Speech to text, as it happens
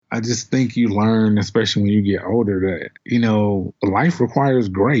I just think you learn, especially when you get older, that, life requires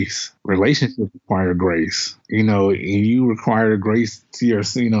grace. Relationships require grace. And you require grace to you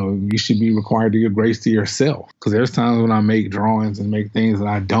should be required to give grace to yourself. Because there's times when I make drawings and make things that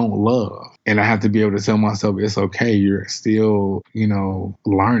I don't love. And I have to be able to tell myself, it's okay. You're still,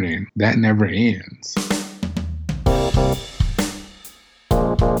 learning. That never ends.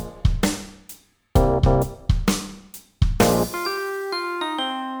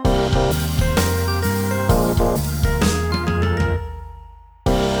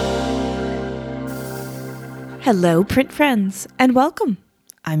 Hello, print friends, and welcome.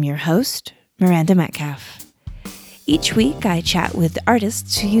 I'm your host, Miranda Metcalf. Each week, I chat with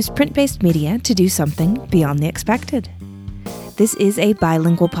artists who use print-based media to do something beyond the expected. This is a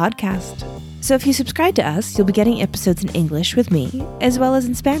bilingual podcast, so if you subscribe to us, you'll be getting episodes in English with me, as well as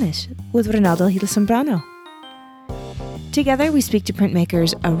in Spanish with Ronaldo Gil Zambrano. Together, we speak to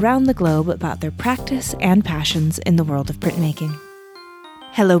printmakers around the globe about their practice and passions in the world of printmaking.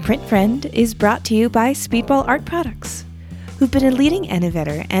 Hello Print Friend is brought to you by Speedball Art Products, who've been a leading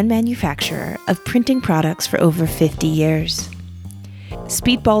innovator and manufacturer of printing products for over 50 years.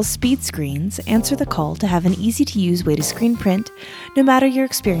 Speedball's speed screens answer the call to have an easy-to-use way to screen print, no matter your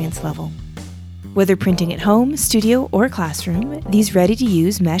experience level. Whether printing at home, studio, or classroom, these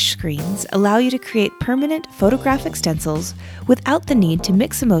ready-to-use mesh screens allow you to create permanent photographic stencils without the need to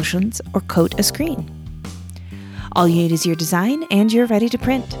mix emulsions or coat a screen. All you need is your design and you're ready to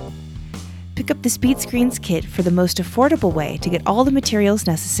print. Pick up the Speed Screens kit for the most affordable way to get all the materials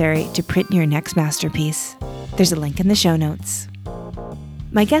necessary to print your next masterpiece. There's a link in the show notes.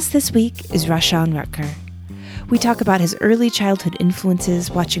 My guest this week is Rashawn Rutger. We talk about his early childhood influences,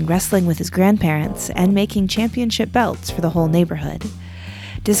 watching wrestling with his grandparents, and making championship belts for the whole neighborhood,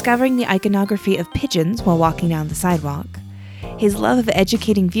 discovering the iconography of pigeons while walking down the sidewalk, his love of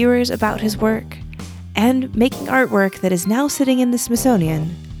educating viewers about his work, and making artwork that is now sitting in the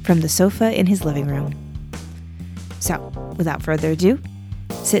Smithsonian from the sofa in his living room. So, without further ado,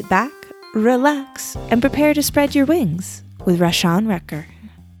 sit back, relax, and prepare to spread your wings with Rashawn Rutger.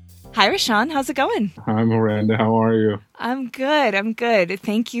 Hi, Rashawn. How's it going? Hi, Miranda. How are you? I'm good.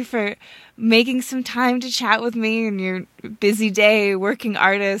 Thank you for making some time to chat with me in your busy day, working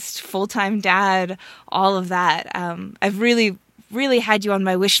artist, full-time dad, all of that. I've really had you on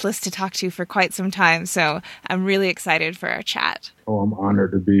my wish list to talk to for quite some time, so I'm really excited for our chat. Oh, I'm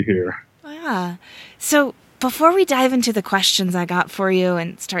honored to be here. Yeah. So before we dive into the questions I got for you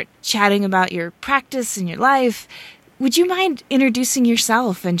and start chatting about your practice and your life, would you mind introducing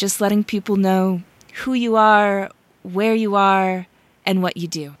yourself and just letting people know who you are, where you are, and what you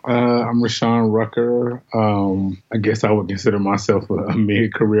do? I'm Rashawn Rutger. I guess I would consider myself a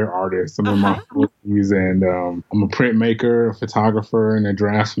mid-career artist. I'm in my 40s, and I'm a printmaker, a photographer, and a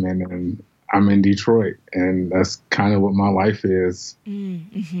draftsman, and I'm in Detroit, and that's kind of what my life is.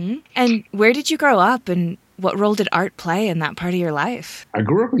 Mm-hmm. And where did you grow up, and what role did art play in that part of your life? I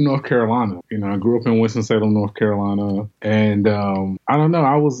grew up in North Carolina. I grew up in Winston-Salem, North Carolina. And I don't know,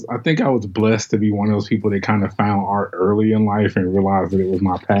 I think I was blessed to be one of those people that kind of found art early in life and realized that it was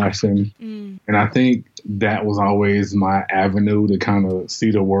my passion. And I think that was always my avenue to kind of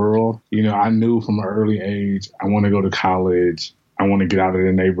see the world. I knew from an early age, I want to go to college. I want to get out of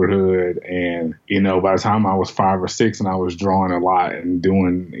the neighborhood. And, by the time I was 5 or 6 and I was drawing a lot and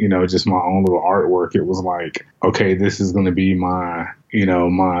doing, just my own little artwork, it was like, okay, this is going to be my,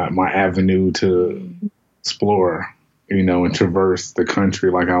 my avenue to explore, and traverse the country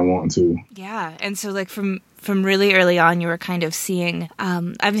like I want to. Yeah. And so like from really early on, you were kind of seeing,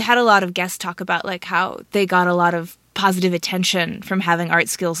 I've had a lot of guests talk about like how they got a lot of positive attention from having art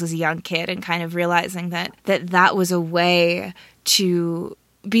skills as a young kid and kind of realizing that was a way to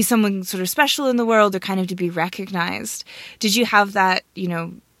be someone sort of special in the world or kind of to be recognized. Did you have that,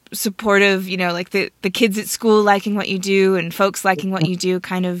 supportive, like the kids at school liking what you do and folks liking what you do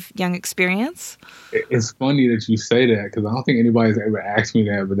kind of young experience? It's funny that you say that because I don't think anybody's ever asked me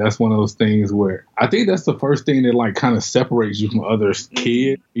that, but that's one of those things where I think that's the first thing that like kind of separates you from other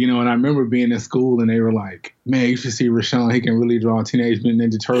kids, and I remember being in school and they were like, man, you should see Rashawn, he can really draw Teenage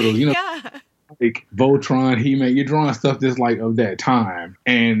Mutant Ninja Turtles, Yeah. Like Voltron, He-Man, you're drawing stuff that's like of that time.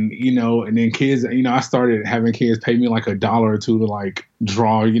 And, and then kids, I started having kids pay me like $1 or $2 to like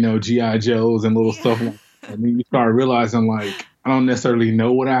draw, G.I. Joes and little stuff like that. And then you start realizing like, I don't necessarily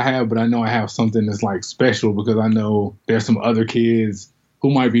know what I have, but I know I have something that's like special because I know there's some other kids who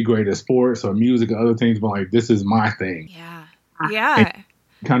might be great at sports or music or other things, but like this is my thing. Yeah. Yeah.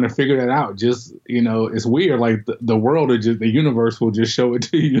 kind of figure that out. Just, it's weird. Like the world will the universe will just show it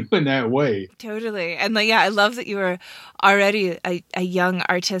to you in that way. Totally. And I love that you were already a young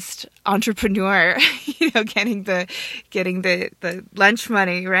artist entrepreneur, getting the lunch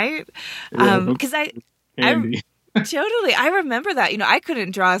money, right? Because totally. I remember that. I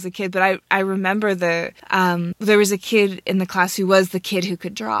couldn't draw as a kid, but I remember there was a kid in the class who was the kid who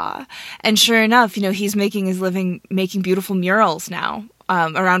could draw. And sure enough, he's making his living making beautiful murals now.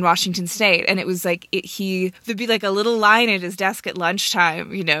 Around Washington State. And it was like, there'd be like a little line at his desk at lunchtime,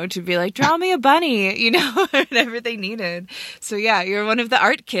 to be like, draw me a bunny, whatever they needed. So yeah, you're one of the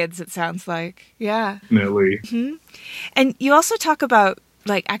art kids, it sounds like. Yeah. Definitely. Mm-hmm. And you also talk about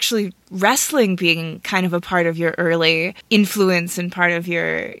like actually wrestling being kind of a part of your early influence and part of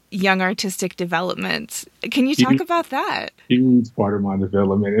your young artistic development. Can you talk about that? Huge part of my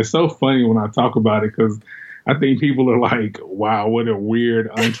development. It's so funny when I talk about it because I think people are like, wow, what a weird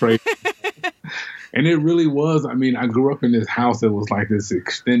entree. And it really was. I mean, I grew up in this house that was like this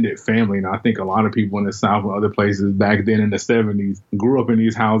extended family. And I think a lot of people in the South and other places back then in the 70s grew up in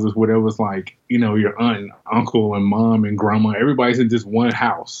these houses where there was like, your aunt and uncle and mom and grandma. Everybody's in just one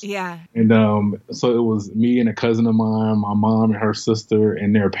house. Yeah. And so it was me and a cousin of mine, my mom and her sister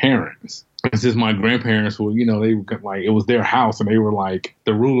and their parents. And since my grandparents were, they were like, it was their house and they were like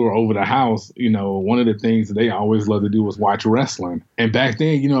the ruler over the house. One of the things that they always loved to do was watch wrestling. And back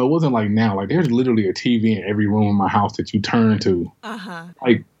then, it wasn't like now. Like there's literally a TV in every room in my house that you turn to. Uh-huh.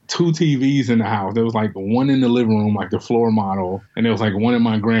 Like 2 TVs in the house. There was like one in the living room, like the floor model. And there was like one in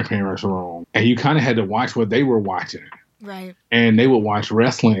my grandparents' room. And you kind of had to watch what they were watching. Right. And they would watch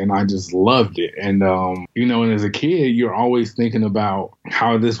wrestling and I just loved it. And, and as a kid, you're always thinking about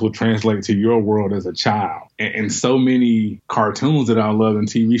how this would translate to your world as a child. And so many cartoons that I love and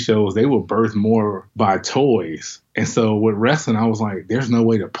TV shows, they were birthed more by toys. And so with wrestling, I was like, there's no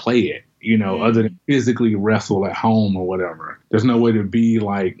way to play it, other than physically wrestle at home or whatever. There's no way to be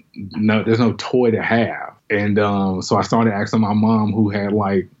like, there's no toy to have. And so I started asking my mom who had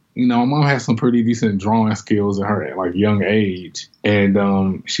like, my mom had some pretty decent drawing skills at her like young age.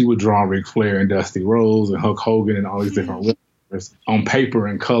 And she would draw Ric Flair and Dusty Rhodes and Hulk Hogan and all these different wrestlers on paper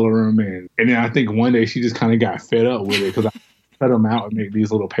and color them. And then I think one day she just kind of got fed up with it because I cut them out and make these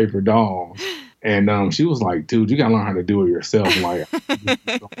little paper dolls. And she was like, dude, you got to learn how to do it yourself.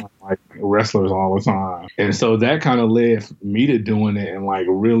 Like wrestlers all the time. And so that kind of led me to doing it and like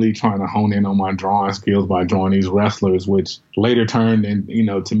really trying to hone in on my drawing skills by drawing these wrestlers, which later turned in,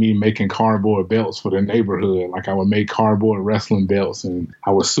 to me making cardboard belts for the neighborhood. Like I would make cardboard wrestling belts and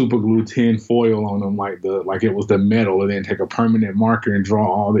I would super glue tin foil on them like it was the metal, and then take a permanent marker and draw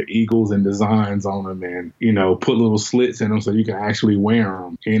all the eagles and designs on them and, put little slits in them so you can actually wear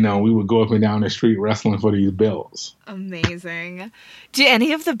them. We would go up and down the street wrestling for these belts. Amazing. Do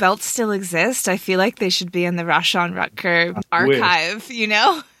any of the belts still exist? I feel like they should be in the Rashawn Rutger archive,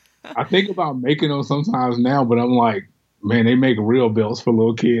 I think about making them sometimes now, but I'm like, man, they make real belts for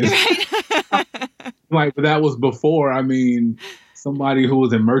little kids. Right. But that was before, somebody who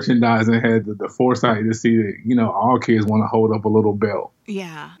was in merchandising had the foresight to see that, all kids want to hold up a little belt.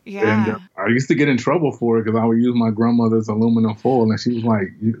 Yeah. And I used to get in trouble for it because I would use my grandmother's aluminum foil, and she was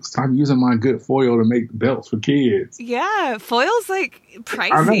like, stop using my good foil to make belts for kids. Yeah, foil's like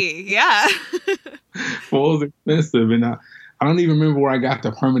pricey. Yeah. Foil's expensive, and I don't even remember where I got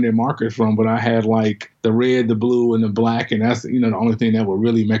the permanent markers from, but I had like the red, the blue, and the black, and that's, the only thing that would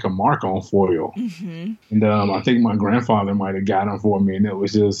really make a mark on foil. Mm-hmm. And I think my grandfather might have got them for me, and it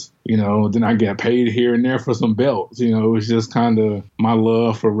was just, then I got paid here and there for some belts. It was just kind of my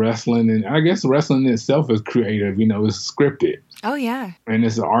love for wrestling, and I guess wrestling itself is creative. It's scripted. Oh, yeah. And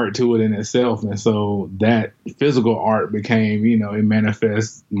it's an art to it in itself, and so that physical art became, it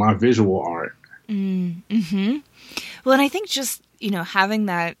manifests my visual art. Mm-hmm. Well, and I think just, having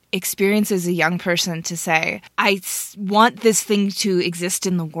that experience as a young person to say, I want this thing to exist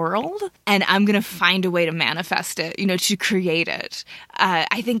in the world and I'm going to find a way to manifest it, to create it,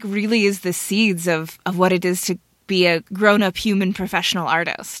 I think really is the seeds of what it is to be a grown-up human professional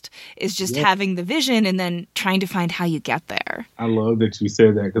artist, is just having the vision and then trying to find how you get there. I love that you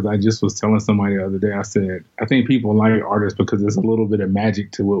said that because I just was telling somebody the other day, I said, I think people like artists because there's a little bit of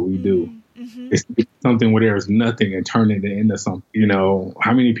magic to what we do. Mm-hmm. It's something where there's nothing and turn it into something.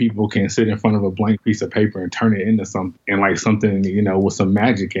 How many people can sit in front of a blank piece of paper and turn it into something and like something, with some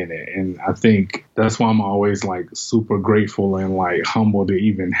magic in it. And I think that's why I'm always like super grateful and like humble to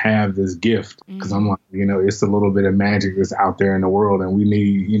even have this gift, because I'm like, it's a little bit of magic that's out there in the world and we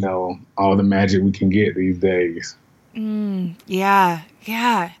need, all the magic we can get these days. Yeah.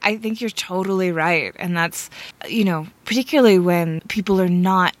 Yeah. I think you're totally right. And that's, particularly when people are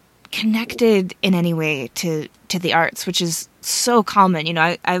not connected in any way to the arts, which is so common.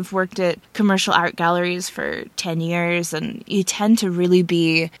 I've worked at commercial art galleries for 10 years, and you tend to really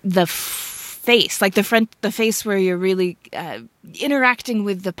be the face, like the face where you're really interacting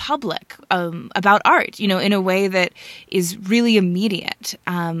with the public about art, in a way that is really immediate,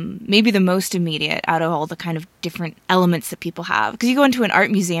 maybe the most immediate out of all the kind of different elements that people have. Because you go into an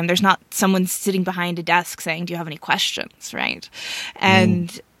art museum, there's not someone sitting behind a desk saying, do you have any questions, right?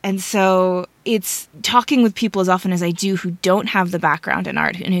 And so it's talking with people as often as I do who don't have the background in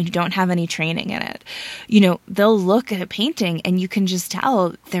art and who don't have any training in it. They'll look at a painting and you can just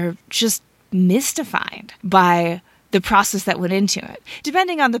tell they're just mystified by the process that went into it,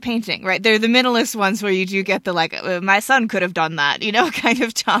 depending on the painting, right? They're the minimalist ones where you do get the my son could have done that, kind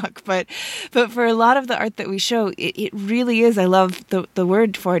of talk. But for a lot of the art that we show, it really is. I love the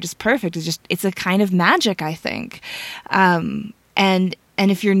word for it is perfect. It's a kind of magic, I think. And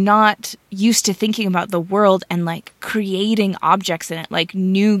if you're not used to thinking about the world and creating objects in it,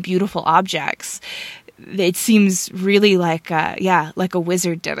 new beautiful objects, it seems really like a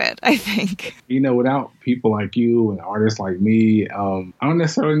wizard did it, I think. Without people like you and artists like me, I don't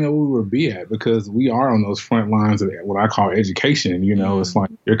necessarily know where we would be at, because we are on those front lines of what I call education. It's like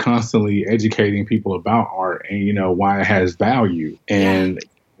you're constantly educating people about art and, why it has value. And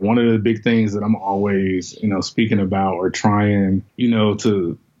one of the big things that I'm always, speaking about or trying,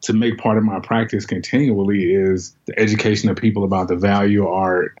 to make part of my practice continually is the education of people about the value of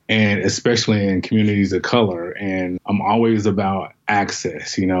art, and especially in communities of color. And I'm always about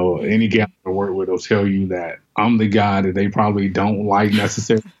access. Any gallery I work with will tell you that I'm the guy that they probably don't like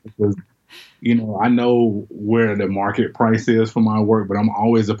necessarily because, I know where the market price is for my work, but I'm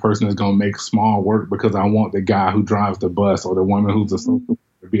always the person that's going to make small work because I want the guy who drives the bus or the woman who's a social worker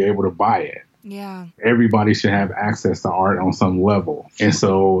to be able to buy it. Yeah. Everybody should have access to art on some level. And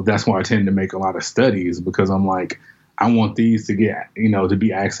so that's why I tend to make a lot of studies, because I'm like, I want these to get, to be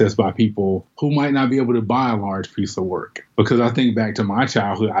accessed by people who might not be able to buy a large piece of work. Because I think back to my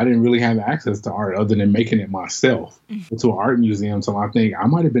childhood, I didn't really have access to art other than making it myself. To an art museum until I think I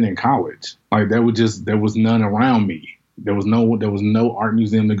might have been in college. There was none around me. There was no art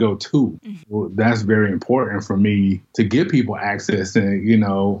museum to go to. Well, that's very important for me to give people access. And,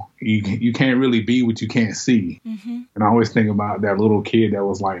 you can't really be what you can't see. And I always think about that little kid that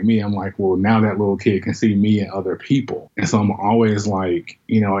was like me. I'm like, well, now that little kid can see me and other people. And so I'm always like,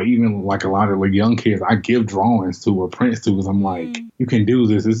 even like a lot of young kids, I give drawings to or prints to, because I'm like, you can do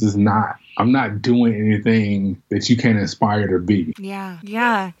this. I'm not doing anything that you can't inspire to be. Yeah.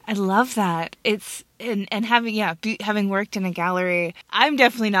 Yeah. I love that. And having worked in a gallery, I'm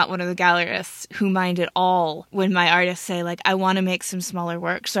definitely not one of the gallerists who mind at all when my artists say, I want to make some smaller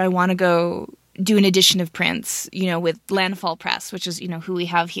work, so I want to go do an edition of prints, with Landfall Press, which is, who we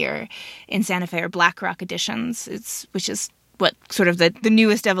have here in Santa Fe, or Black Rock Editions, which is what sort of the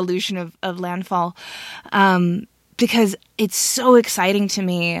newest evolution of Landfall, because it's so exciting to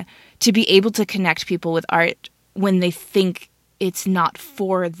me to be able to connect people with art when they think it's not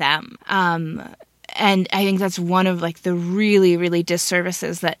for them. And I think that's one of the really, really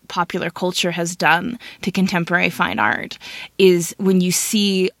disservices that popular culture has done to contemporary fine art, is when you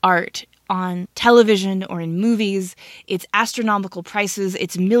see art on television or in movies, it's astronomical prices,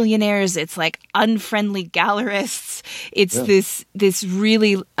 it's millionaires, it's unfriendly gallerists, it's this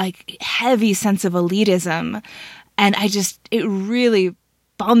really heavy sense of elitism. And it really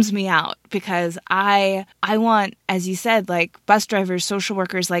bums me out, because I want, as you said, bus drivers, social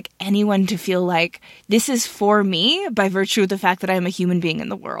workers, anyone to feel like this is for me by virtue of the fact that I'm a human being in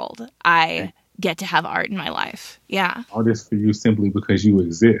the world. I get to have art in my life. Yeah. Art is for you simply because you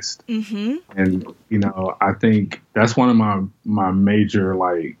exist. And, I think that's one of my major,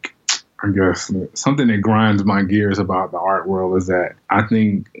 I guess something that grinds my gears about the art world is that I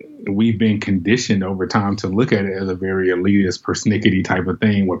think we've been conditioned over time to look at it as a very elitist, persnickety type of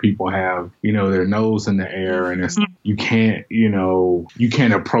thing, where people have, their nose in the air, and it's, you can't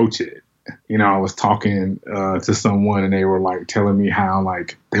approach it. I was talking to someone, and they were telling me how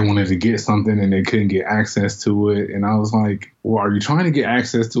they wanted to get something and they couldn't get access to it. And I was like, well, are you trying to get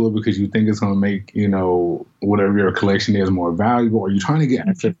access to it because you think it's going to make, whatever your collection is more valuable? Or are you trying to get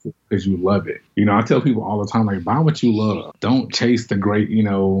access to it because you love it? I tell people all the time, buy what you love. Don't chase the great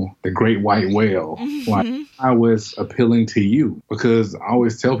white whale. I was appealing to you, because I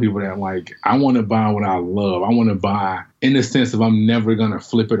always tell people that, I want to buy what I love. I want to buy in the sense of I'm never going to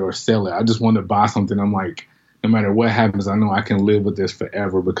flip it or sell it. I just want to buy something. I'm like, no matter what happens, I know I can live with this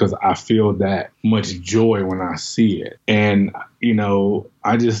forever because I feel that much joy when I see it. And, you know,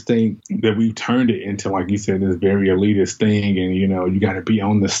 I just think that we've turned it into, like you said, this very elitist thing. And, you know, you got to be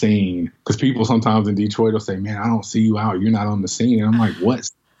on the scene, because people sometimes in Detroit will say, man, I don't see you out. You're not on the scene. And I'm like, what?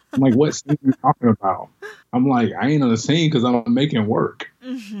 I'm like, what scene are you talking about? I'm like, I ain't on the scene because I'm making work.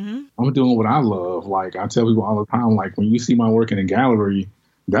 Mm-hmm. I'm doing what I love. Like, I tell people all the time, like, when you see my work in a gallery,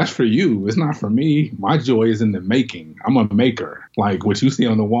 that's for you. It's not for me. My joy is in the making. I'm a maker. Like, what you see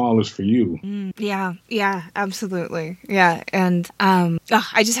on the wall is for you. Yeah, absolutely. Yeah. And I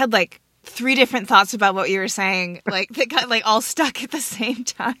just had like 3 different thoughts about what you were saying, like that got like all stuck at the same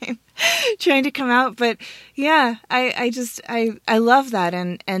time trying to come out. But yeah, I love that.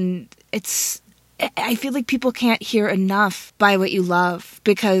 And I feel like people can't hear enough by what you love,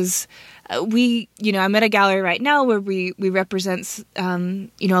 because I'm at a gallery right now where we represent, a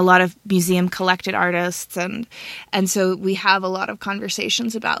lot of museum collected artists. And so we have a lot of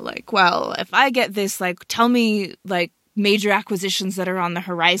conversations about like, well, if I get this, like, tell me like major acquisitions that are on the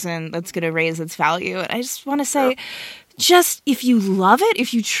horizon that's going to raise its value. And I just want to say, just if you love it,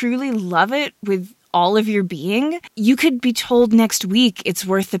 if you truly love it with all of your being, you could be told next week it's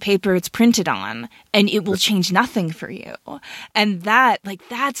worth the paper it's printed on, and it will change nothing for you. And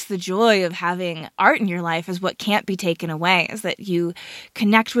that's the joy of having art in your life, is what can't be taken away, is that you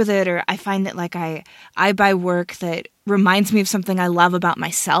connect with it. Or I find that like I buy work that reminds me of something I love about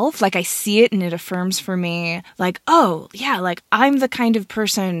myself. Like I see it and it affirms for me, like, oh yeah, like I'm the kind of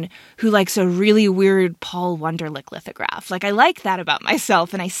person who likes a really weird Paul Wunderlich lithograph. Like I like that about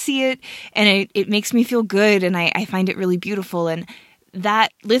myself, and I see it and it makes me feel good, and I find it really beautiful. And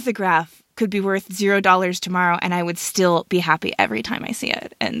that lithograph could be worth $0 tomorrow, and I would still be happy every time I see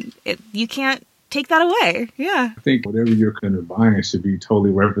it. And you can't take that away. Yeah. I think whatever you're kind of buying should be totally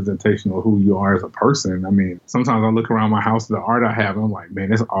representational of who you are as a person. I mean, sometimes I look around my house at the art I have, and I'm like,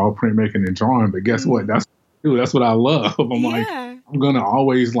 man, it's all printmaking and drawing. But guess what? That's what I love. I'm like, I'm going to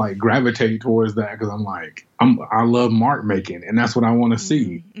always like gravitate towards that, because I'm like, I love mark making, and that's what I want to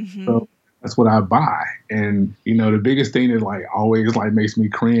see. Mm-hmm. So that's what I buy. And, you know, the biggest thing that like always like makes me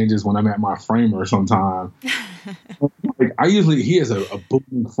cringe is when I'm at my framer sometime. Like, he has a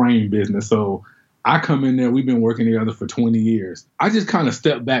booming frame business. So I come in there, we've been working together for 20 years. I just kind of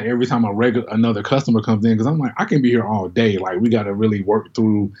step back every time another customer comes in, because I'm like, I can be here all day. Like, we got to really work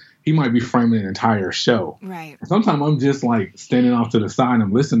through. He might be framing an entire show. Right. Sometimes I'm just like standing off to the side and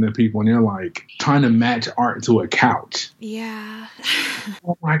I'm listening to people, and they're like trying to match art to a couch. Yeah.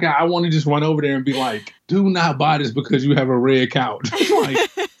 Oh my God, I want to just run over there and be like, do not buy this because you have a red couch. Like,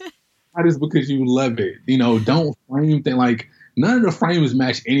 buy this because you love it. You know, don't frame things. Like, none of the frames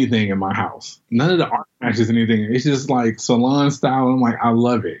match anything in my house. None of the art matches anything. It's just like salon style. I'm like, I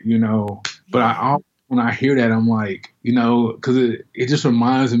love it, you know. But when I hear that, I'm like, you know, because it just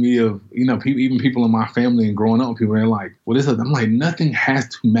reminds me of, you know, even people in my family and growing up, people are like, what is it? I'm like, nothing has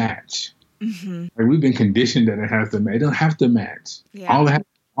to match. Mm-hmm. Like, we've been conditioned that it has to match. It don't have to match. Yeah.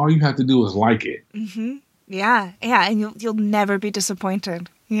 All you have to do is like it. Mm-hmm. Yeah, and you'll never be disappointed.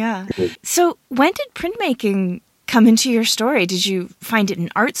 Yeah. So when did printmaking come into your story? Did you find it in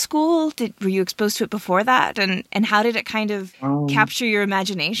art school? Were you exposed to it before that? And how did it kind of capture your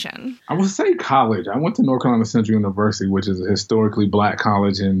imagination? I would say college. I went to North Carolina Central University, which is a historically Black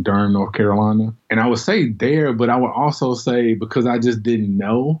college in Durham, North Carolina. And I would say there, but I would also say, because I just didn't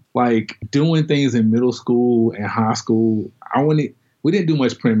know, like doing things in middle school and high school, we didn't do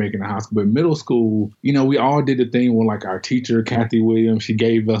much printmaking in high school, but middle school, you know, we all did the thing where like our teacher, Kathy Williams, she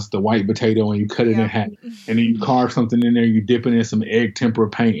gave us the white potato and you cut it in half, and then you carve something in there, you dip it in some egg tempera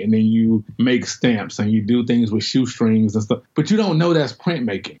paint, and then you make stamps and you do things with shoestrings and stuff. But you don't know that's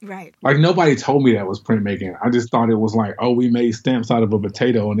printmaking. Right. Like, nobody told me that was printmaking. I just thought it was like, oh, we made stamps out of a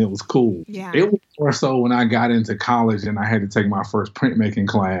potato and it was cool. Yeah. It was more so when I got into college and I had to take my first printmaking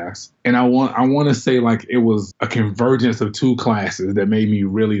class. And I want to say like it was a convergence of 2 classes that made me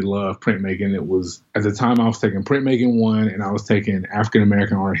really love printmaking. It was, at the time, I was taking printmaking 1 and I was taking African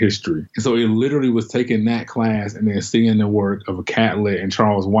American art history. And so it literally was taking that class and then seeing the work of a Catlett and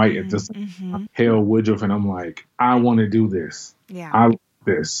Charles White at this Hale Woodruff, and I'm like, I want to do this. Yeah. I love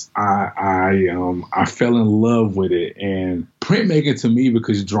this. I fell in love with it. And printmaking to me,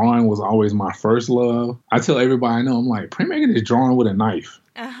 because drawing was always my first love, I tell everybody I know, I'm like, printmaking is drawing with a knife.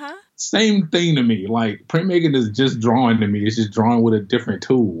 Uh-huh. Same thing to me. Like, printmaking is just drawing to me. It's just drawing with a different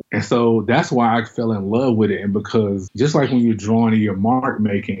tool. And so that's why I fell in love with it. And because just like when you're drawing and you're mark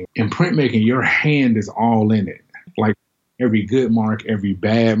making, in printmaking, your hand is all in it. Like, every good mark, every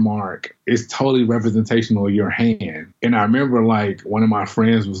bad mark is totally representational of your hand. And I remember like one of my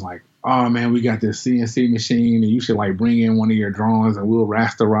friends was like, oh man, we got this CNC machine and you should like bring in one of your drawings and we'll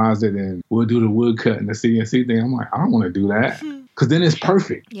rasterize it and we'll do the wood cut and the CNC thing. I'm like, I don't want to do that because then it's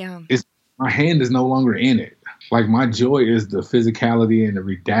perfect. Yeah. My hand is no longer in it. Like my joy is the physicality and the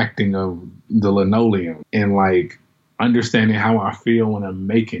redacting of the linoleum and like understanding how I feel when I'm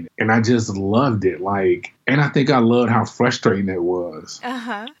making it. And I just loved it. Like, and I think I loved how frustrating it was.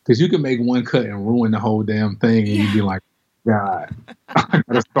 Because you can make one cut and ruin the whole damn thing. And you'd be like, God, I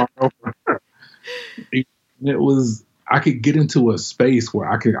gotta start over. It was, I could get into a space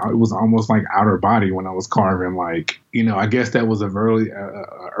where it was almost like outer body when I was carving. Like, you know, I guess that was a very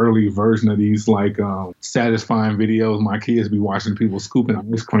early version of these like satisfying videos my kids be watching people scooping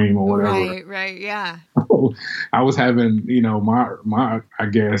ice cream or whatever. Right, yeah. I was having, you know, my I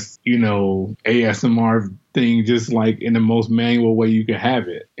guess, you know, ASMR thing just like in the most manual way you could have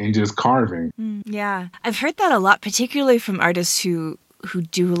it and just carving. Yeah. I've heard that a lot, particularly from artists who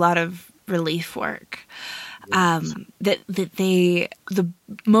do a lot of relief work. That the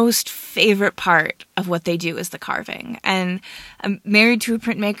most favorite part of what they do is the carving. And I'm married to a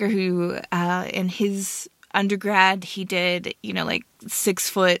printmaker who, in his undergrad, he did, you know, like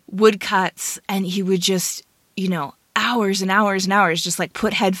 6-foot woodcuts, and he would just, you know, hours and hours and hours just like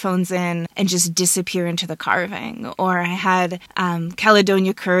put headphones in and just disappear into the carving. Or I had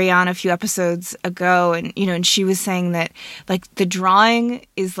Caledonia Curry on a few episodes ago, and you know, and she was saying that like the drawing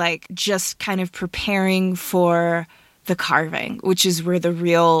is like just kind of preparing for the carving, which is where the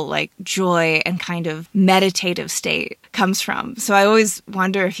real like joy and kind of meditative state comes from. So I always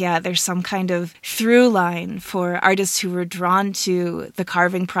wonder if, there's some kind of through line for artists who were drawn to the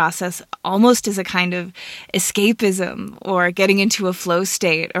carving process almost as a kind of escapism or getting into a flow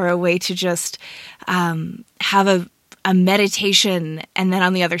state or a way to just have a meditation, and then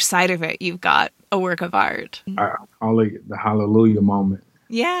on the other side of it, you've got a work of art. I call it the hallelujah moment.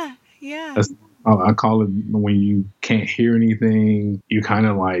 Yeah. I call it when you can't hear anything, you kind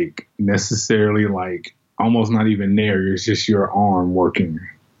of like necessarily like almost not even there. It's just your arm working.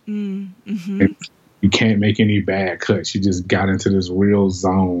 Mm-hmm. You can't make any bad cuts. You just got into this real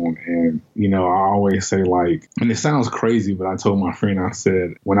zone. And, you know, I always say like, and it sounds crazy, but I told my friend, I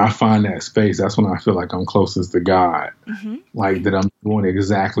said, when I find that space, that's when I feel like I'm closest to God. Mm-hmm. Like that I'm doing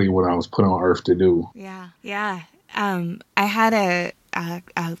exactly what I was put on earth to do. Yeah. I had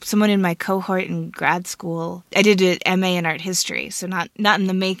someone in my cohort in grad school. I did an MA in art history, so not in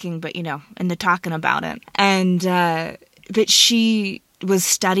the making, but, you know, in the talking about it. And but she was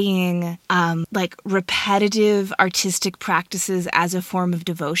studying like repetitive artistic practices as a form of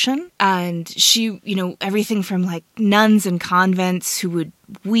devotion. And she, you know, everything from like nuns and convents who would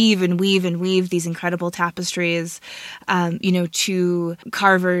weave and weave and weave these incredible tapestries, you know, to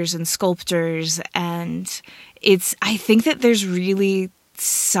carvers and sculptors. And I think that there's really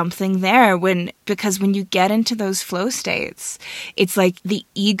something there because when you get into those flow states, it's like the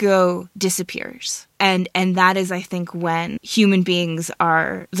ego disappears. And that is, I think, when human beings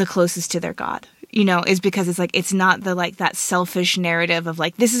are the closest to their God, you know, is because it's like, it's not the, like that selfish narrative of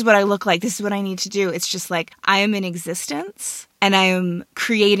like, this is what I look like, this is what I need to do. It's just like, I am in existence and I am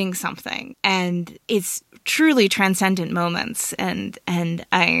creating something, and it's truly transcendent moments. And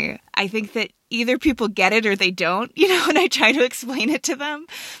I think that either people get it or they don't, you know, and I try to explain it to them.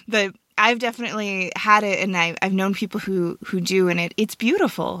 But I've definitely had it, and I've known people who do, and it's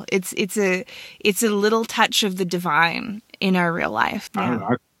beautiful. It's a little touch of the divine in our real life. Yeah.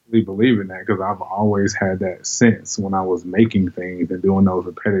 I really believe in that because I've always had that sense when I was making things and doing those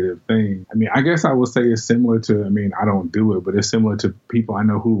repetitive things. I mean, I guess I would say it's similar to, I mean, I don't do it, but it's similar to people I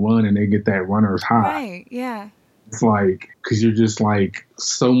know who run and they get that runner's high. Right, yeah. It's like, because you're just like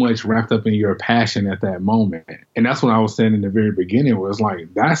so much wrapped up in your passion at that moment. And that's what I was saying in the very beginning, where it's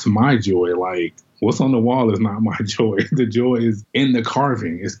like, that's my joy. Like, what's on the wall is not my joy. The joy is in the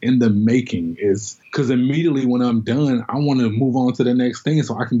carving. It's in the making. It's because immediately when I'm done, I want to move on to the next thing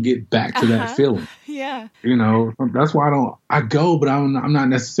so I can get back to that feeling. Yeah. You know, that's why I go, but I'm not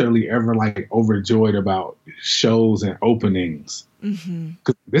necessarily ever like overjoyed about shows and openings. Mm-hmm.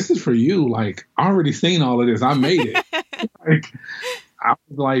 'Cause this is for you. Like, I already seen all of this. I made it. Like, I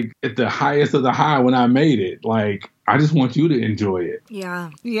was like at the highest of the high when I made it. Like, I just want you to enjoy it.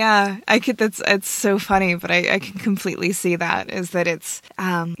 Yeah. It's so funny, but I can completely see that, is that it's,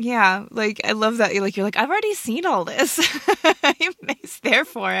 like, I love that. You're like, I've already seen all this. I'm there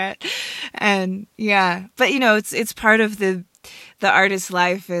for it. And yeah, but you know, it's part of the artist's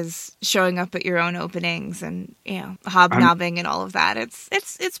life is showing up at your own openings and, you know, hobnobbing and all of that.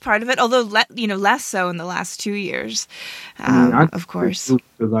 It's part of it, although less so in the last 2 years, of course.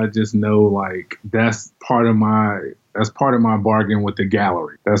 Because I just know, like, that's part of my that's part of my bargain with the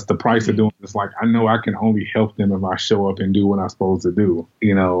gallery. That's the price of doing it. It's like, I know I can only help them if I show up and do what I'm supposed to do.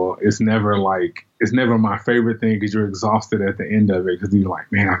 You know, it's never my favorite thing because you're exhausted at the end of it because you're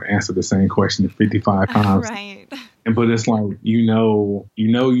like, man, I've answered the same question 55 times. Right. But it's like, you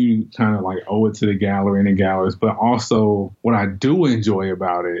kind of like owe it to the gallery and the galleries. But also what I do enjoy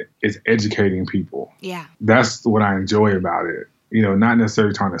about it is educating people. Yeah. That's what I enjoy about it. You know, not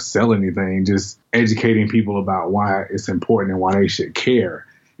necessarily trying to sell anything, just educating people about why it's important and why they should care.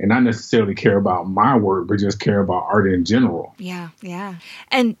 And not necessarily care about my work, but just care about art in general. Yeah, yeah.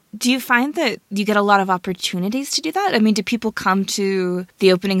 And do you find that you get a lot of opportunities to do that? I mean, do people come to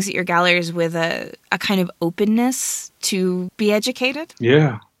the openings at your galleries with a kind of openness to be educated?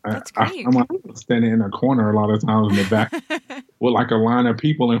 Yeah. That's great. I'm standing in a corner a lot of times in the back with like a line of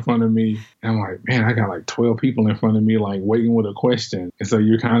people in front of me. And I'm like, man, I got like 12 people in front of me, like waiting with a question. And so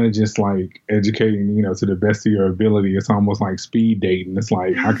you're kind of just like educating, you know, to the best of your ability. It's almost like speed dating. It's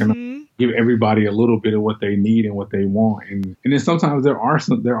like, how can I give everybody a little bit of what they need and what they want? And then sometimes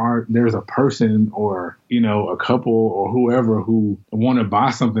there's a person or, you know, a couple or whoever who want to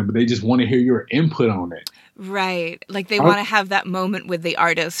buy something, but they just want to hear your input on it. Right. Like they want to have that moment with the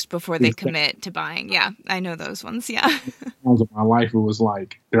artist before they commit to buying. Yeah, I know those ones. Yeah. Times of my life, it was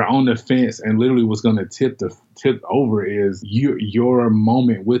like they're on the fence and literally what's going to tip over is your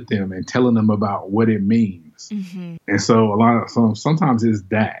moment with them and telling them about what it means. Mm-hmm. And so sometimes it's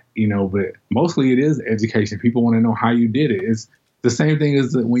that, you know, but mostly it is education. People want to know how you did it. It's the same thing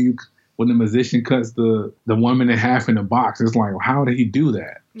as when the musician cuts the woman in half in the box. It's like, well, how did he do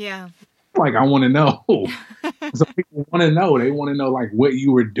that? Yeah. Like, I want to know. So people want to know. They want to know, like, what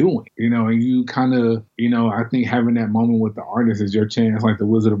you were doing, you know, and you kind of, you know, I think having that moment with the artist is your chance, like the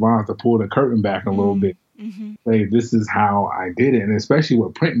Wizard of Oz, to pull the curtain back a little bit. Mm-hmm. Say, this is how I did it. And especially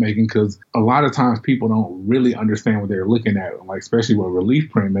with printmaking, because a lot of times people don't really understand what they're looking at, like, especially with relief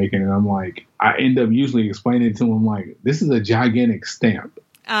printmaking. And I'm like, I end up usually explaining to them, like, this is a gigantic stamp.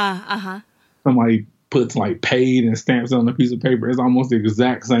 Somebody puts like paid and stamps on a piece of paper. It's almost the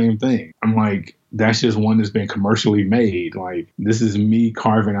exact same thing. I'm like, that's just one that's been commercially made. Like, this is me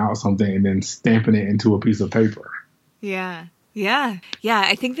carving out something and then stamping it into a piece of paper. Yeah. Yeah. Yeah.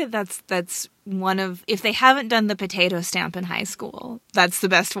 I think that's one of, if they haven't done the potato stamp in high school, that's the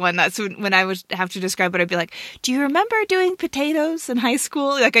best one. That's when I would have to describe it, I'd be like, do you remember doing potatoes in high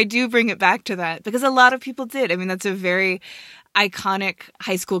school? Like, I do bring it back to that because a lot of people did. I mean, that's a very iconic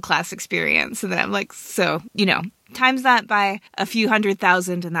high school class experience. And then I'm like, so, you know, times that by a few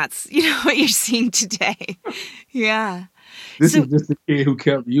 100,000 and that's, you know, what you're seeing today. Yeah. This is just a kid who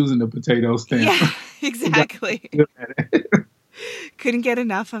kept using the potato stamp. Yeah, exactly. Couldn't get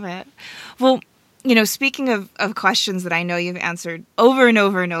enough of it. Well, you know, speaking of questions that I know you've answered over and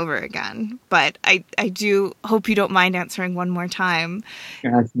over and over again, but I do hope you don't mind answering one more time.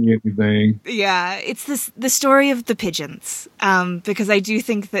 Ask me anything. Yeah, it's the story of the pigeons, because I do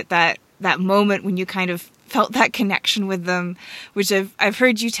think that moment when you kind of felt that connection with them, which I've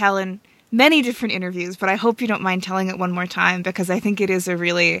heard you tell in many different interviews, but I hope you don't mind telling it one more time because I think it is a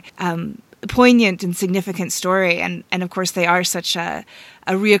really poignant and significant story, and of course they are such a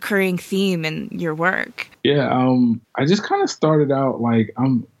reoccurring theme in your work. Yeah, I just kind of started out like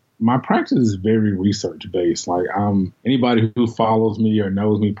my practice is very research based. Like, anybody who follows me or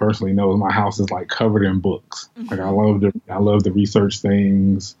knows me personally knows my house is like covered in books. Mm-hmm. Like, I love to research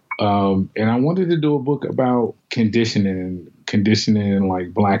things. And I wanted to do a book about conditioning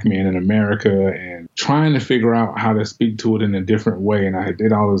like Black men in America and trying to figure out how to speak to it in a different way. And I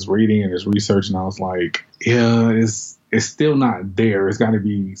did all this reading and this research and I was like, yeah, it's still not there. It's got to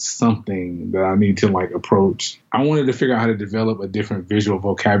be something that I need to like approach. I wanted to figure out how to develop a different visual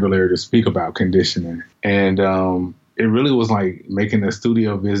vocabulary to speak about conditioning. And it really was like making a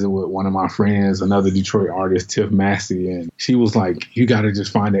studio visit with one of my friends, another Detroit artist, Tiff Massey. And she was like, you got to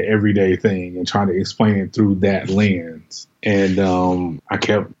just find an everyday thing and try to explain it through that lens. And I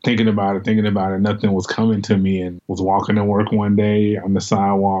kept thinking about it. Nothing was coming to me, and was walking to work one day on the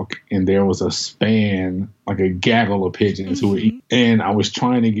sidewalk, and there was a span, like a gaggle of pigeons who were eating. And I was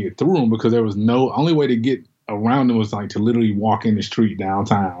trying to get through them because there was only way to get around them was like to literally walk in the street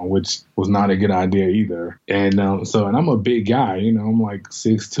downtown, which was not a good idea either. And and I'm a big guy, you know, I'm like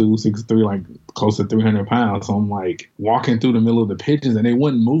 6'2", 6'3", like close to 300 pounds. So I'm like walking through the middle of the pigeons and they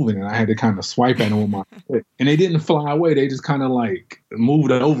wasn't moving, and I had to kind of swipe at them with my foot. And they didn't fly away. They just kind of like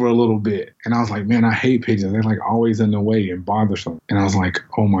moved over a little bit. And I was like, man, I hate pigeons. They're like always in the way and bothersome. And I was like,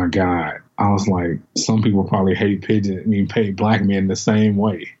 oh my God. I was like, some people probably hate Black men the same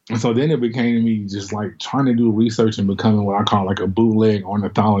way. And so then it became me just like trying to do research and becoming what I call like a bootleg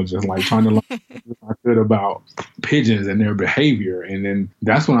ornithologist, like trying to learn what I could about pigeons and their behavior. And then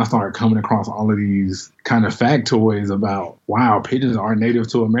that's when I started coming across all of these kind of factoids about, wow, pigeons are native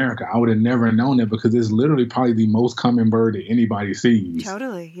to America. I would have never known that because it's literally probably the most common bird that anybody sees.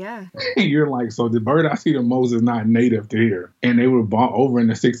 Totally, yeah. You're like, so the bird I see the most is not native to here. And they were brought over in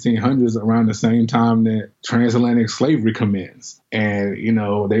the 1600s around the same time that transatlantic slavery commenced. And, you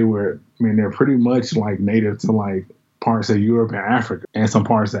know, they're pretty much like native to like parts of Europe and Africa and some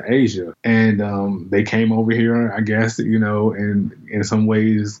parts of Asia. And they came over here, I guess, you know, and in some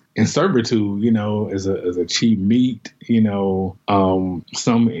ways in servitude, you know, as a cheap meat, you know,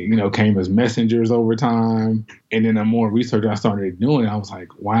 some, you know, came as messengers over time. And then the more research I started doing, I was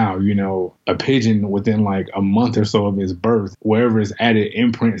like, wow, you know, a pigeon within like a month or so of its birth, wherever it's at, it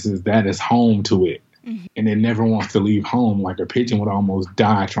imprints is that is home to it. Mm-hmm. And it never wants to leave home. Like a pigeon would almost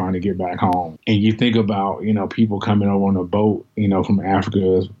die trying to get back home. And you think about, you know, people coming over on a boat, you know, from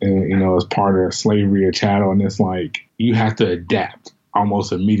Africa, and, you know, as part of slavery or chattel. And it's like, you have to adapt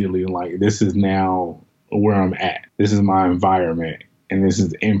almost immediately. Like, this is now where I'm at. This is my environment. And this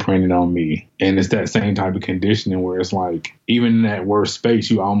is imprinted on me. And it's that same type of conditioning where it's like, even in that worst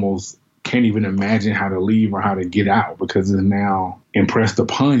space, you almost can't even imagine how to leave or how to get out because it's now impressed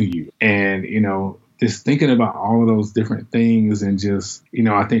upon you. And, you know, just thinking about all of those different things and just, you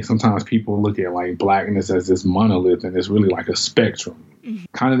know, I think sometimes people look at like blackness as this monolith and it's really like a spectrum. Mm-hmm.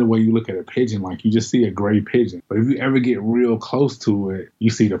 Kind of the way you look at a pigeon, like you just see a gray pigeon. But if you ever get real close to it, you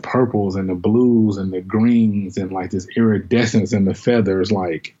see the purples and the blues and the greens and like this iridescence in the feathers.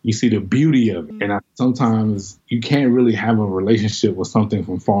 Like you see the beauty of it. Mm-hmm. And sometimes you can't really have a relationship with something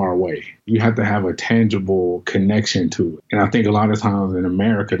from far away. You have to have a tangible connection to it. And I think a lot of times in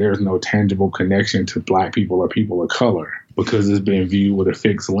America, there's no tangible connection to Black people or people of color, because it's been viewed with a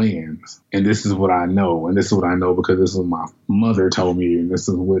fixed lens. And this is what I know. And this is what I know because this is what my mother told me. And this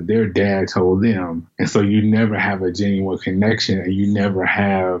is what their dad told them. And so you never have a genuine connection, and you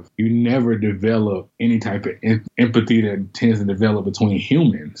never develop any type of empathy that tends to develop between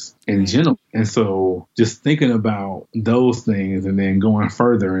humans in general. And so just thinking about those things and then going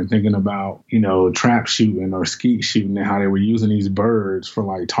further and thinking about, you know, trap shooting or skeet shooting and how they were using these birds for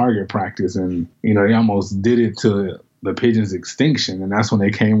like target practice. And, you know, they almost did it to the pigeon's extinction. And that's when they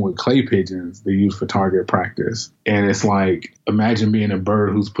came with clay pigeons they use for target practice. And it's like, imagine being a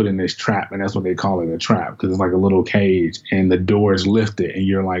bird who's put in this trap, and that's what they call it, a trap, because it's like a little cage and the door is lifted and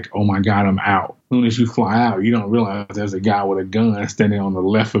you're like, oh my God, I'm out. As soon as you fly out, you don't realize there's a guy with a gun standing on the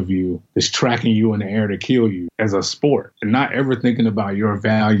left of you that's tracking you in the air to kill you as a sport, and not ever thinking about your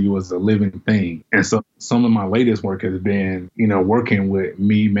value as a living thing. And so some of my latest work has been, you know, working with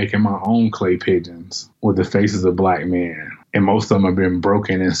me making my own clay pigeons with the faces of Black men. And most of them have been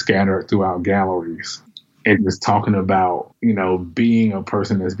broken and scattered throughout galleries. And just talking about, you know, being a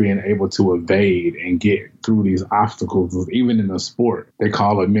person that's being able to evade and get through these obstacles. Even in a sport, they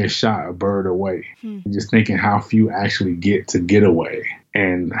call a missed shot a bird away. Just thinking how few actually get away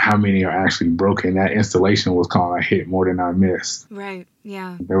and how many are actually broken. That installation was called I Hit More Than I Missed. Right,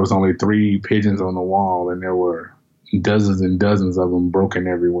 yeah. There was only 3 pigeons on the wall, and there were dozens and dozens of them broken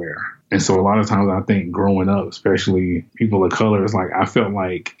everywhere. And so a lot of times I think growing up, especially people of color, it's like I felt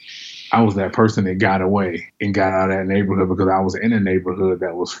like I was that person that got away and got out of that neighborhood because I was in a neighborhood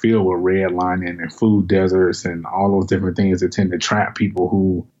that was filled with redlining and food deserts and all those different things that tend to trap people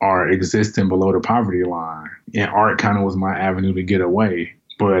who are existing below the poverty line. And art kind of was my avenue to get away.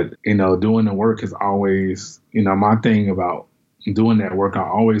 But, you know, doing the work is always, you know, my thing about doing that work. I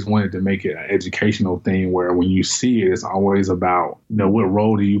always wanted to make it an educational thing where when you see it, it's always about, you know, what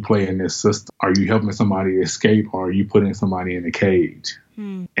role do you play in this system? Are you helping somebody escape, or are you putting somebody in a cage?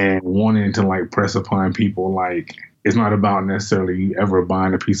 And wanting to like press upon people, like, it's not about necessarily you ever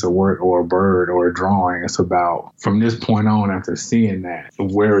buying a piece of work or a bird or a drawing. It's about from this point on, after seeing that,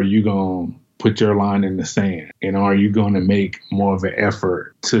 where are you going to put your line in the sand? And are you going to make more of an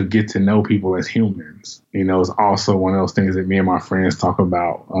effort to get to know people as humans? You know, it's also one of those things that me and my friends talk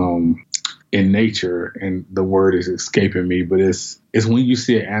about in nature, and the word is escaping me, but it's when you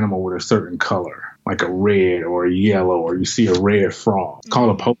see an animal with a certain color, like a red or a yellow, or you see a red frog. It's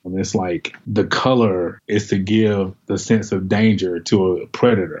called a poem. It's like the color is to give the sense of danger to a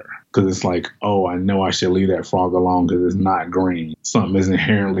predator. Because it's like, oh, I know I should leave that frog alone because it's not green. Something is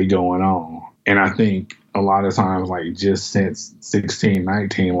inherently going on. And I think a lot of times, like just since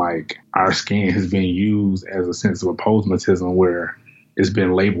 1619, like our skin has been used as a sense of apposematism where it's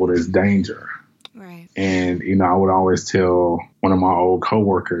been labeled as danger. Right. And, I would always tell one of my old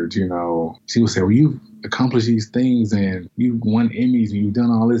coworkers, she would say, well, you've accomplished these things and you've won Emmys and you've done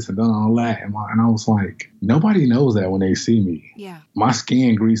all this and done all that. And I was like, nobody knows that when they see me. Yeah. My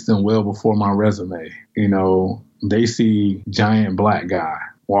skin greets them well before my resume. They see giant black guy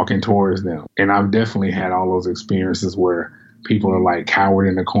walking towards them. And I've definitely had all those experiences where people are like cowered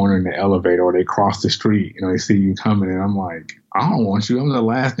in the corner in the elevator, or they cross the street, they see you coming, and I'm like, I don't want you. I'm the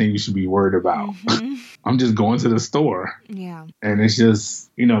last thing you should be worried about. Mm-hmm. I'm just going to the store. Yeah. And it's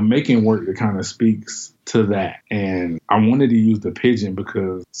just, making work that kind of speaks to that. And I wanted to use the pigeon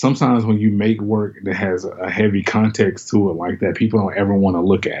because sometimes when you make work that has a heavy context to it like that, people don't ever want to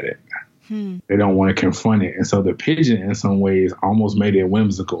look at it. They don't want to confront it. And so the pigeon in some ways almost made it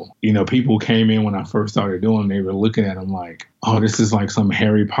whimsical. People came in when I first started doing it, they were looking at them like, oh, this is like some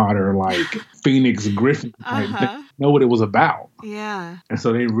Harry Potter, like Phoenix Griffin. They know what it was about. Yeah. And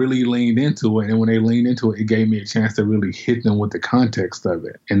so they really leaned into it. And when they leaned into it, it gave me a chance to really hit them with the context of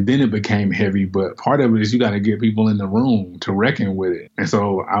it. And then it became heavy. But part of it is you got to get people in the room to reckon with it. And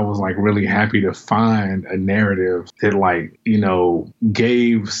so I was like really happy to find a narrative that like,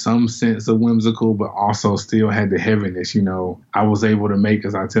 gave some sense of whimsical, but also still had the heaviness. I was able to make,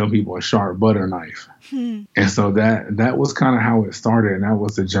 as I tell people, a sharp butter knife. And so that was kind of how it started, and that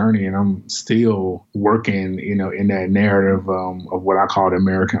was the journey. And I'm still working, in that narrative of what I call the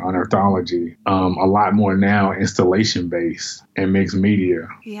American unearthology, a lot more now installation based and mixed media.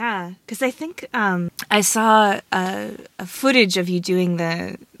 Yeah, because I think I saw a footage of you doing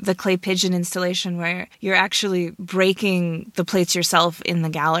the clay pigeon installation where you're actually breaking the plates yourself in the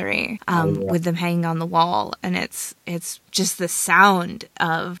gallery with them hanging on the wall, and it's just the sound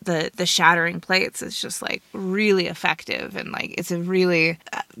of the shattering plates is just like really effective, and like it's a really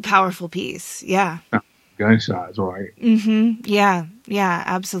powerful piece. Yeah. Gunshots, right? Mm-hmm. Yeah,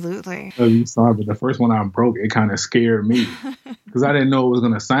 absolutely. You saw, but the first one I broke, it kind of scared me because I didn't know it was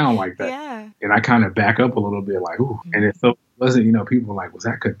going to sound like that. Yeah. And I kind of back up a little bit, like, ooh. And it wasn't, people were like, was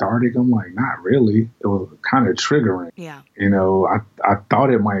that cathartic? I'm like, not really. It was kind of triggering. Yeah. I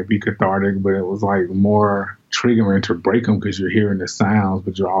thought it might be cathartic, but it was like more triggering to break them because you're hearing the sounds,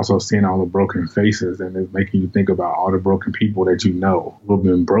 but you're also seeing all the broken faces, and it's making you think about all the broken people that who've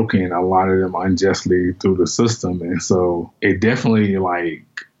been broken, a lot of them unjustly through the system. And so it definitely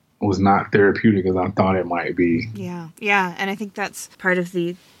was not therapeutic as I thought it might be. Yeah. And I think that's part of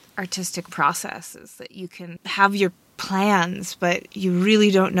the artistic process, is that you can have your plans, but you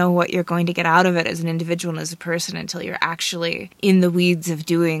really don't know what you're going to get out of it as an individual and as a person until you're actually in the weeds of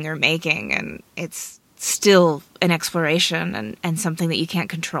doing or making, and it's still an exploration and something that you can't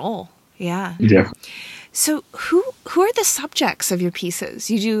control. Yeah. So who are the subjects of your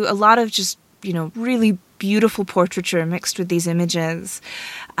pieces? You do a lot of just, really beautiful portraiture mixed with these images.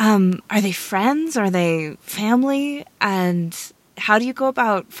 Are they friends? Are they family? And how do you go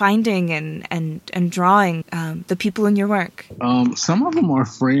about finding and drawing the people in your work? Some of them are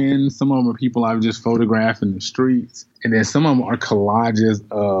friends. Some of them are people I've just photographed in the streets. And then some of them are collages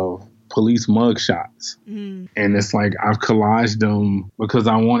of police mugshots. And it's like I've collaged them because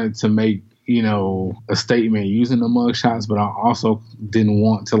I wanted to make, a statement using the mugshots, but I also didn't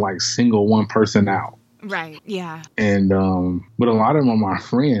want to like single one person out. Right. Yeah. And but a lot of them are my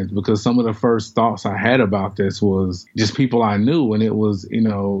friends, because some of the first thoughts I had about this was just people I knew. And it was,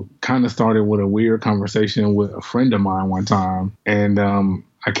 kind of started with a weird conversation with a friend of mine one time. And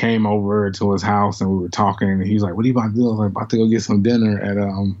I came over to his house and we were talking, and he's like, what are you about to do? I was like, about to go get some dinner at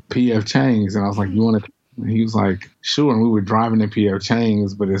P.F. Chang's. And I was like, you want to? And he was like, sure. And we were driving to P.F.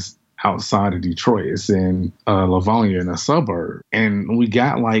 Chang's, but it's outside of Detroit. It's in Livonia, in a suburb. And we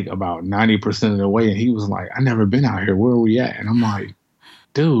got like about 90% of the way. And he was like, I never been out here. Where are we at? And I'm like,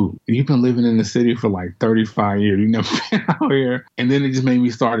 dude, you've been living in the city for like 35 years. You've never been out here. And then it just made me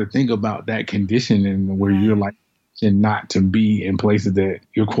start to think about that conditioning where you're like, and not to be in places that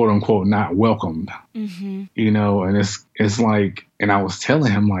you're quote unquote not welcomed, and it's like, and I was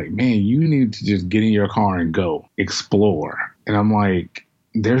telling him like, man, you need to just get in your car and go explore. And I'm like,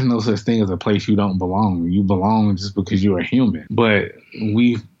 there's no such thing as a place you don't belong. You belong just because you're a human. But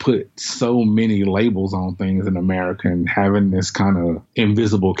we've put so many labels on things in America, and having this kind of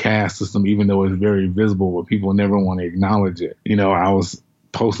invisible caste system, even though it's very visible, but people never want to acknowledge it. I was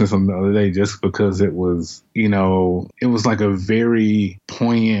posting something the other day just because it was, it was like a very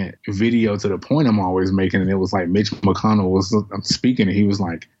poignant video to the point I'm always making. And it was like Mitch McConnell was speaking, and he was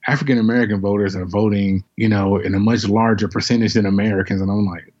like, African-American voters are voting, in a much larger percentage than Americans. And I'm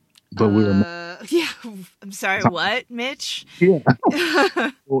like, but we were. Yeah. I'm sorry. What, Mitch? Yeah.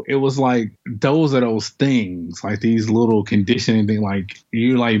 Well, it was like those are those things, like these little conditioning things. Like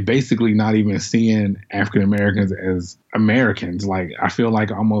you're like basically not even seeing African Americans as Americans. Like I feel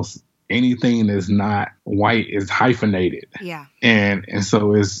like almost anything that's not white is hyphenated. Yeah. And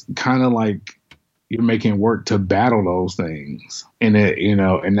so it's kind of like you're making work to battle those things. And it,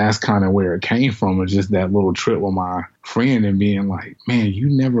 and that's kind of where it came from. It's just that little trip with my friend and being like, man, you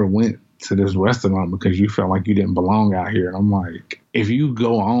never went to this restaurant because you felt like you didn't belong out here. And I'm like, if you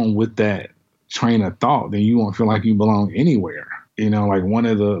go on with that train of thought, then you won't feel like you belong anywhere. Like one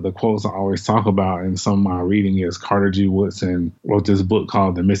of the quotes I always talk about in some of my reading is Carter G. Woodson wrote this book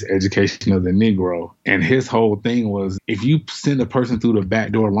called The Miseducation of the Negro. And his whole thing was, if you send a person through the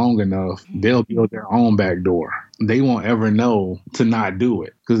back door long enough, they'll build their own back door. They won't ever know to not do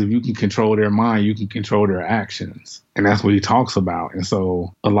it. Because if you can control their mind, you can control their actions. And that's what he talks about. And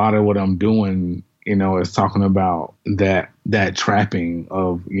so a lot of what I'm doing, is talking about that trapping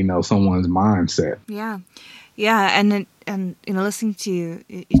of, someone's mindset. Yeah. Yeah. And listening to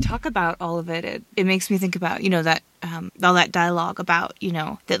you talk about all of it, it makes me think about, that all that dialogue about,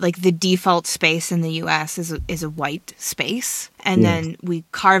 that like the default space in the U.S. is a white space. And then we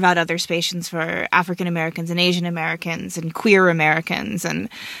carve out other spaces for African Americans and Asian Americans and queer Americans. And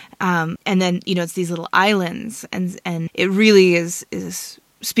then, it's these little islands. And it really is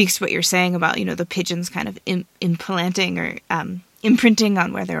speaks to what you're saying about, the pigeons kind of implanting or imprinting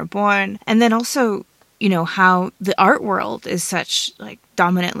on where they were born. And then also, how the art world is such like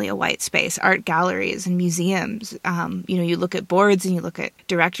dominantly a white space, art galleries and museums. You look at boards and you look at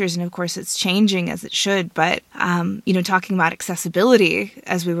directors, and of course it's changing as it should. But, talking about accessibility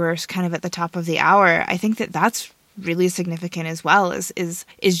as we were kind of at the top of the hour, I think that's really significant as well, is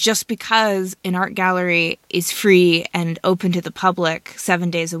just because an art gallery is free and open to the public 7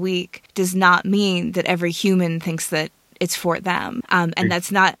 days a week does not mean that every human thinks that it's for them. And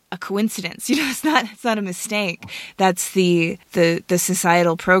that's not a coincidence. It's not a mistake. That's the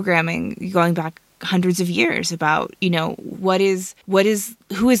societal programming going back hundreds of years about, who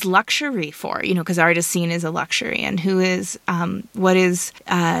is luxury for, because art is seen as a luxury, and who is, what is,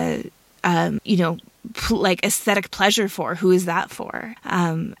 like aesthetic pleasure for, who is that for?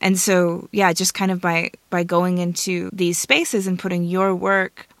 And so, yeah, just kind of by going into these spaces and putting your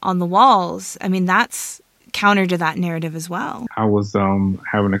work on the walls, I mean, that's counter to that narrative as well. I was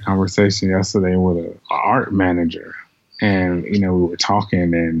having a conversation yesterday with an art manager, and we were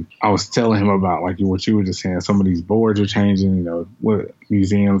talking, and I was telling him about like what you were just saying. Some of these boards are changing. What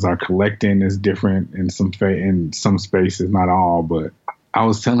museums are collecting is different in some spaces, not all. But I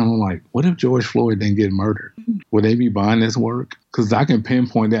was telling him, like, what if George Floyd didn't get murdered? Would they be buying this work? Because I can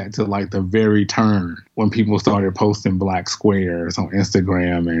pinpoint that to like the very turn when people started posting black squares on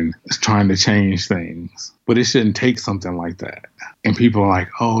Instagram and trying to change things. But it shouldn't take something like that. And people are like,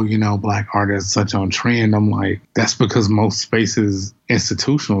 oh, black art is such on trend. I'm like, that's because most spaces,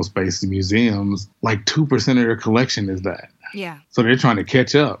 institutional spaces, museums, like 2% of their collection is that. Yeah. So they're trying to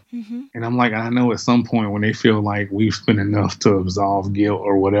catch up. Mm-hmm. And I'm like, I know at some point when they feel like we've spent enough to absolve guilt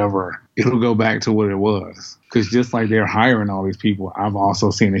or whatever, it'll go back to what it was. Because just like they're hiring all these people, I've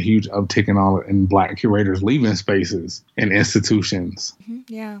also seen a huge uptick in black curators leaving spaces and institutions. Mm-hmm.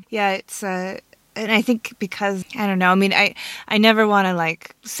 Yeah. Yeah. It's and I think because, I don't know, I mean, I never want to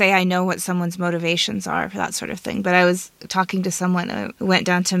like say I know what someone's motivations are for that sort of thing. But I was talking to someone who went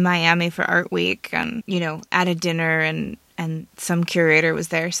down to Miami for Art Week and, at a dinner, and some curator was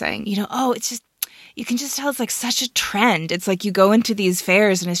there saying, it's just, you can just tell it's like such a trend. It's like you go into these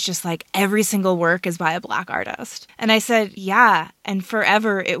fairs and it's just like every single work is by a black artist. And I said, yeah. And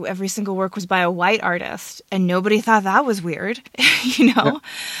forever, every single work was by a white artist. And nobody thought that was weird, Yeah,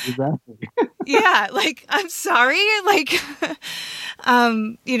 exactly. Yeah, like, I'm sorry. Like,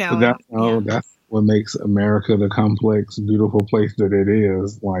 That's what makes America the complex, beautiful place that it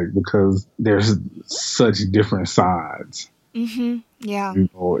is. Like, because there's such different sides. Mm-hmm. Yeah.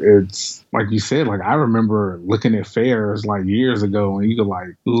 It's like you said, like I remember looking at fairs like years ago, and you could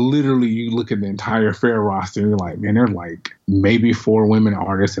like literally you look at the entire fair roster and you're like, man, there's like maybe 4 women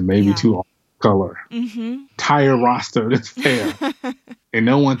artists and maybe 2 of color. Mm-hmm. Entire roster that's fair. And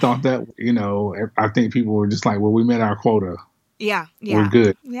no one thought that, I think people were just like, well, we met our quota. Yeah. We're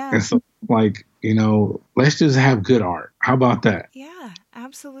good. Yeah. And so like, let's just have good art. How about that? Yeah,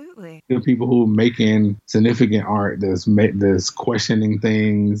 absolutely. The people who are making significant art that's questioning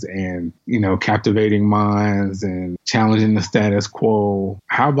things and, captivating minds and challenging the status quo.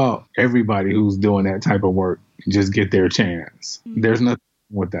 How about everybody who's doing that type of work just get their chance? Mm-hmm. There's nothing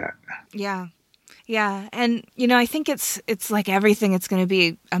with that. Yeah. Yeah. And, I think it's like everything, it's going to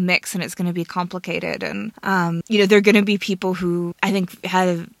be a mix and it's going to be complicated. And, there are going to be people who I think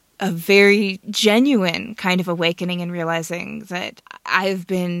have a very genuine kind of awakening and realizing that I've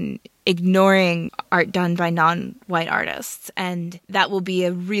been ignoring art done by non-white artists, and that will be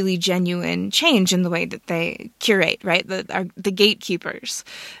a really genuine change in the way that they curate, right? The gatekeepers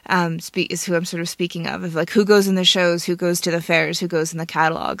is who I'm sort of speaking of like who goes in the shows, who goes to the fairs, who goes in the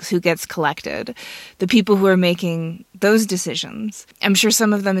catalogs, who gets collected, the people who are making those decisions. I'm sure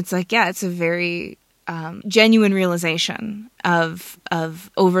some of them, it's like, yeah, it's a very genuine realization of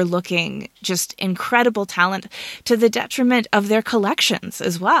overlooking just incredible talent to the detriment of their collections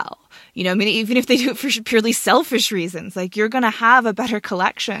as well. Even if they do it for purely selfish reasons, like you're going to have a better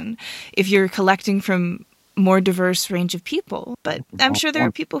collection if you're collecting from more diverse range of people. But I'm sure there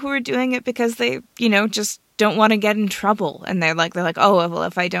are people who are doing it because they, just don't want to get in trouble. And they're like, oh, well,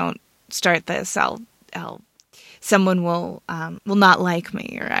 if I don't start this, someone will not like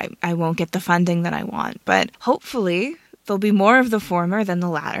me, or I won't get the funding that I want. But hopefully there'll be more of the former than the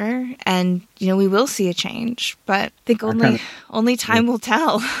latter, and we will see a change. But I think only time will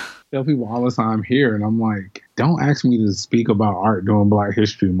tell. I tell people all the time here, and I'm like, don't ask me to speak about art during Black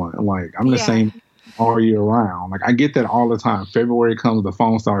History Month. Like, I'm the same all year round. Like, I get that all the time. February comes, the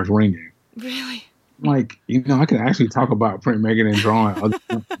phone starts ringing. Really? Like, I can actually talk about printmaking and drawing other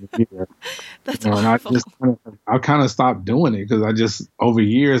here. That's awful. And I kind of stopped doing it because over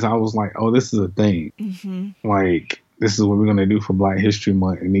years, I was like, oh, this is a thing. Mm-hmm. Like, this is what we're going to do for Black History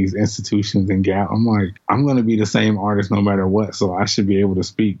Month in these institutions and I'm like, I'm going to be the same artist no matter what. So I should be able to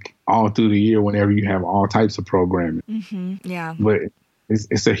speak all through the year whenever you have all types of programming. Mm-hmm. Yeah. But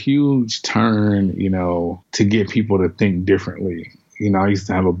it's a huge turn, to get people to think differently. I used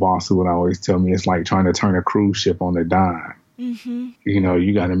to have a boss who would always tell me it's like trying to turn a cruise ship on a dime. Mm-hmm.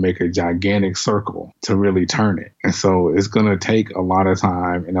 You got to make a gigantic circle to really turn it. And so it's going to take a lot of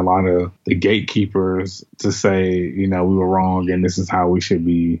time and a lot of the gatekeepers to say, we were wrong and this is how we should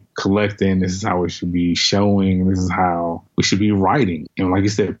be collecting. This is how we should be showing. This is how we should be writing. And like you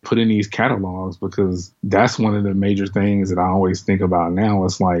said, put in these catalogs, because that's one of the major things that I always think about now.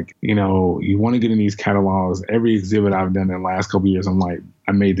 It's like, you want to get in these catalogs. Every exhibit I've done in the last couple of years, I'm like,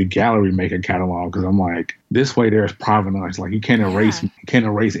 I made the gallery make a catalog because I'm like, this way there's provenance. Like you can't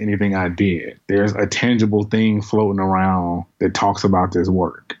erase anything I did. There's a tangible thing floating around that talks about this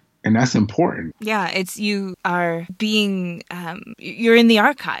work. And that's important. Yeah, it's you are being, you're in the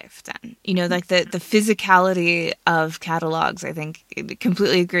archive then. Like the physicality of catalogs, I think,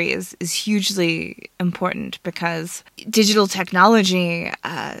 completely agree, is hugely important, because digital technology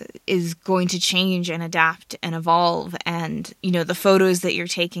is going to change and adapt and evolve. And, the photos that you're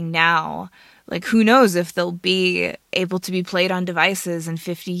taking now, like who knows if they'll be able to be played on devices in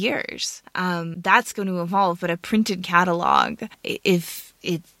 50 years. That's going to evolve. But a printed catalog,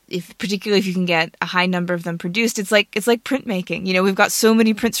 particularly if you can get a high number of them produced, it's like printmaking. We've got so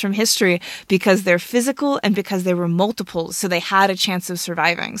many prints from history because they're physical and because they were multiples, so they had a chance of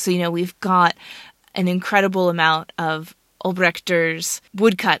surviving. So, we've got an incredible amount of Albrecht's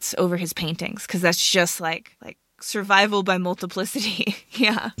woodcuts over his paintings, because that's just like survival by multiplicity.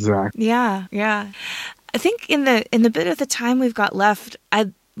 Yeah. Exactly. Yeah. I think in the bit of the time we've got left,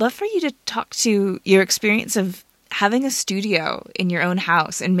 I'd love for you to talk to your experience of having a studio in your own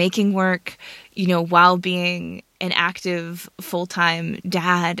house and making work, while being an active full-time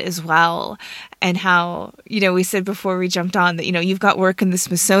dad as well. And how, we said before we jumped on that, you've got work in the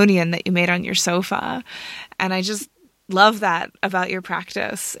Smithsonian that you made on your sofa. And I just love that about your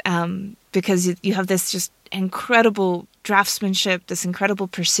practice, because you have this just incredible draftsmanship, this incredible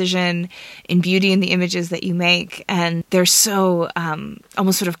precision in beauty in the images that you make. And they're so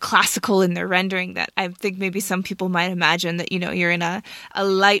almost sort of classical in their rendering that I think maybe some people might imagine that, you're in a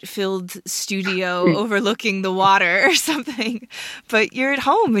light-filled studio overlooking the water or something. But you're at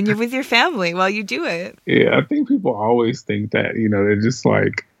home and you're with your family while you do it. Yeah, I think people always think that, they're just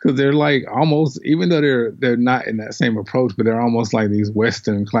like, because they're like almost, even though they're not in that same approach, but they're almost like these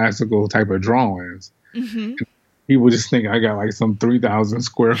Western classical type of drawings. Mm-hmm. People just think I got like some 3,000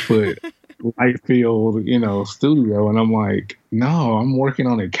 square foot light field, studio. And I'm like, no, I'm working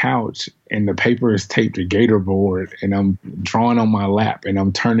on a couch and the paper is taped to Gator board and I'm drawing on my lap and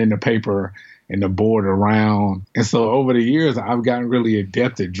I'm turning the paper and the board around. And so over the years, I've gotten really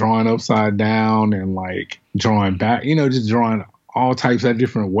adept at drawing upside down and like drawing back, just drawing all types of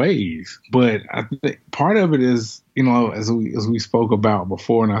different ways. But I think part of it is, as we spoke about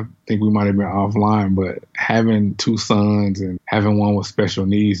before, and I think we might have been offline, but having 2 sons and having one with special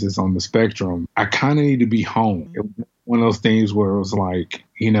needs that's on the spectrum, I kind of need to be home. It was one of those things where it was like,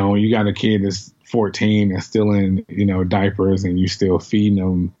 when you got a kid that's 14 and still in, diapers and you still feeding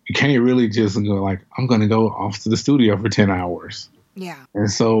them, you can't really just go like, I'm going to go off to the studio for 10 hours. Yeah. And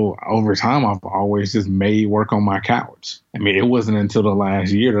so over time, I've always just made work on my couch. I mean, it wasn't until the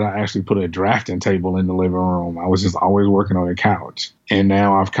last year that I actually put a drafting table in the living room. I was just always working on the couch. And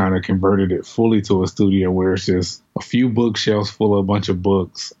now I've kind of converted it fully to a studio where it's just a few bookshelves full of a bunch of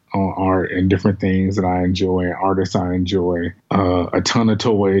books on art and different things that I enjoy and artists I enjoy. A ton of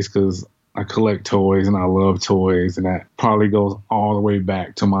toys, because I collect toys and I love toys, and that probably goes all the way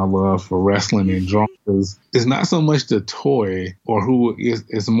back to my love for wrestling and drawing. It's not so much the toy or who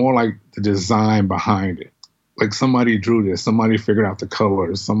it's more like the design behind it. Like somebody drew this, somebody figured out the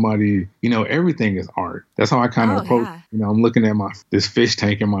colors, somebody, everything is art. That's how I kind of approach. Yeah. I'm looking at this fish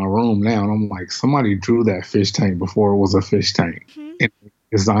tank in my room now, and I'm like, somebody drew that fish tank before it was a fish tank. Mm-hmm. And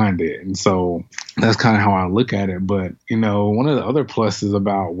designed it. And so that's kind of how I look at it. But, one of the other pluses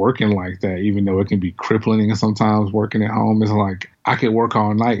about working like that, even though it can be crippling sometimes working at home, is like I could work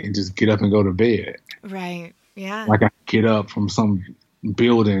all night and just get up and go to bed. Right. Yeah. Like I get up from some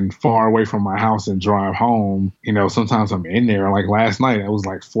building far away from my house and drive home. Sometimes I'm in there. Like last night, it was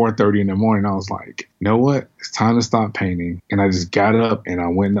like 4:30 in the morning. I was like, you know what? It's time to stop painting. And I just got up and I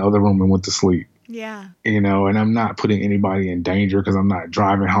went in the other room and went to sleep. Yeah. And I'm not putting anybody in danger because I'm not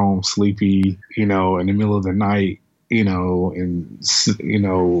driving home sleepy, in the middle of the night, in,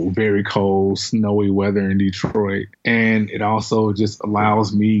 very cold, snowy weather in Detroit. And it also just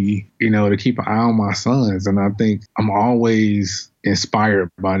allows me, to keep an eye on my sons. And I think I'm always inspired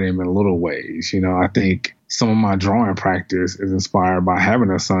by them in little ways. I think some of my drawing practice is inspired by having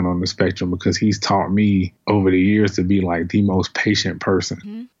a son on the spectrum, because he's taught me over the years to be like the most patient person.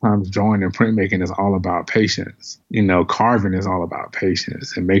 Mm-hmm. Sometimes drawing and printmaking is all about patience. Carving is all about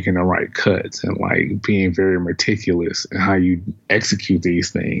patience and making the right cuts and like being very meticulous in how you execute these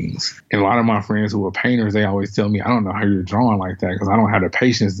things. And a lot of my friends who are painters, they always tell me, I don't know how you're drawing like that because I don't have the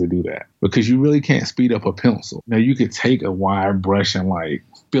patience to do that, because you really can't speed up a pencil. Now you could take a wide brush and like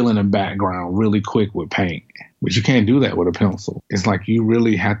fill in the background really quick with paint, but you can't do that with a pencil. It's like you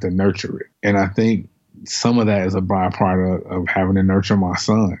really have to nurture it. And I think some of that is a byproduct of having to nurture my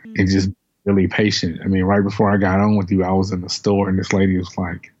son and just really patient. I mean, right before I got on with you, I was in the store and this lady was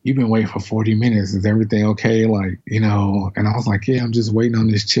like, you've been waiting for 40 minutes. Is everything okay? Like, and I was like, yeah, I'm just waiting on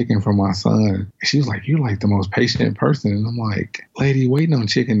this chicken for my son. And she was like, you're like the most patient person. And I'm like, lady, waiting on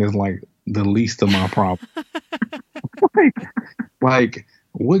chicken is like the least of my problem. like,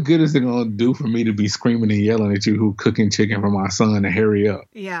 what good is it going to do for me to be screaming and yelling at you who cooking chicken for my son to hurry up?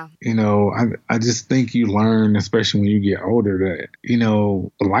 Yeah. I just think you learn, especially when you get older, that,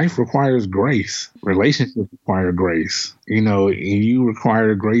 life requires grace. Relationships require grace. And you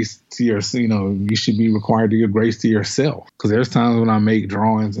require grace to you should be required to give grace to yourself. Because there's times when I make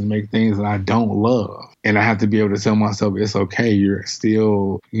drawings and make things that I don't love. And I have to be able to tell myself, it's okay. You're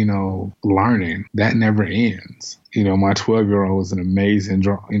still, learning. That never ends. My 12-year-old is an amazing,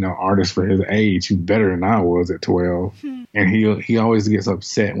 artist for his age. He's better than I was at 12. And he always gets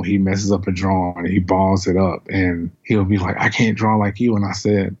upset when he messes up a drawing and he balls it up. And he'll be like, I can't draw like you. And I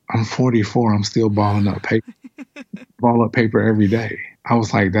said, I'm 44. I'm still balling up paper. Ball up paper every day. I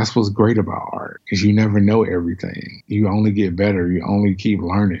was like, that's what's great about art, is you never know everything. You only get better. You only keep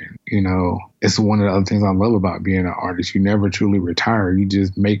learning. It's one of the other things I love about being an artist. You never truly retire. You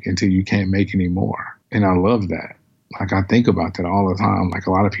just make until you can't make anymore. And I love that. Like, I think about that all the time. Like,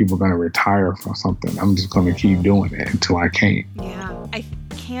 a lot of people are going to retire from something. I'm just going to keep doing it until I can't. Yeah, I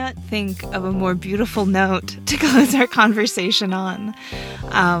can't think of a more beautiful note to close our conversation on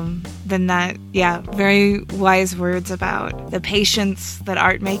than that. Yeah, very wise words about the patience that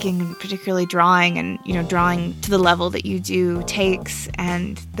art making, and particularly drawing, and, drawing to the level that you do takes,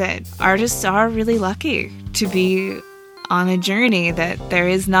 and that artists are really lucky to be on a journey that there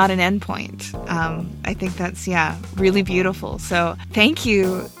is not an end point. I think that's, really beautiful. So thank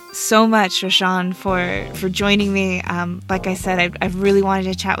you so much, Roshan, for joining me. Like I said, I've really wanted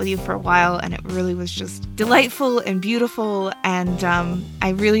to chat with you for a while, and it really was just delightful and beautiful. And I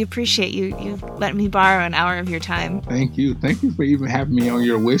really appreciate you letting me borrow an hour of your time. Thank you. Thank you for even having me on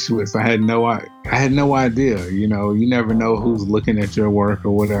your wish list. I had no idea. You never know who's looking at your work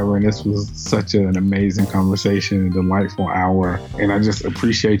or whatever. And this was such an amazing conversation, a delightful hour. And I just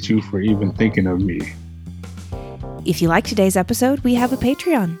appreciate you for even thinking of me. If you like today's episode, we have a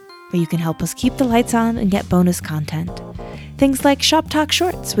Patreon where you can help us keep the lights on and get bonus content. Things like Shop Talk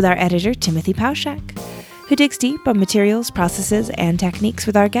Shorts with our editor, Timothy Pauschak, who digs deep on materials, processes, and techniques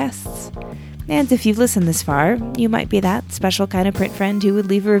with our guests. And if you've listened this far, you might be that special kind of print friend who would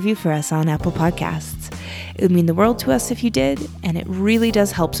leave a review for us on Apple Podcasts. It would mean the world to us if you did, and it really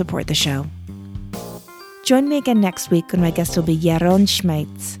does help support the show. Join me again next week when my guest will be Jeroen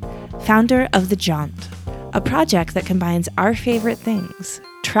Schmeitz, founder of The Jaunt, a project that combines our favorite things,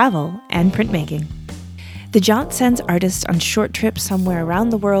 travel and printmaking. The Jaunt sends artists on short trips somewhere around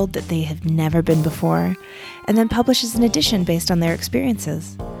the world that they have never been before, and then publishes an edition based on their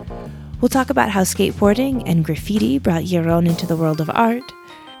experiences. We'll talk about how skateboarding and graffiti brought Jeroen into the world of art,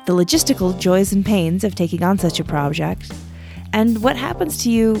 the logistical joys and pains of taking on such a project, and what happens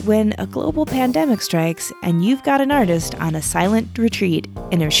to you when a global pandemic strikes and you've got an artist on a silent retreat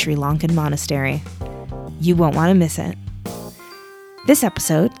in a Sri Lankan monastery. You won't want to miss it. This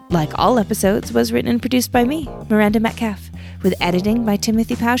episode, like all episodes, was written and produced by me, Miranda Metcalf, with editing by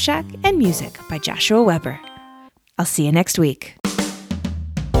Timothy Pauschak and music by Joshua Weber. I'll see you next week.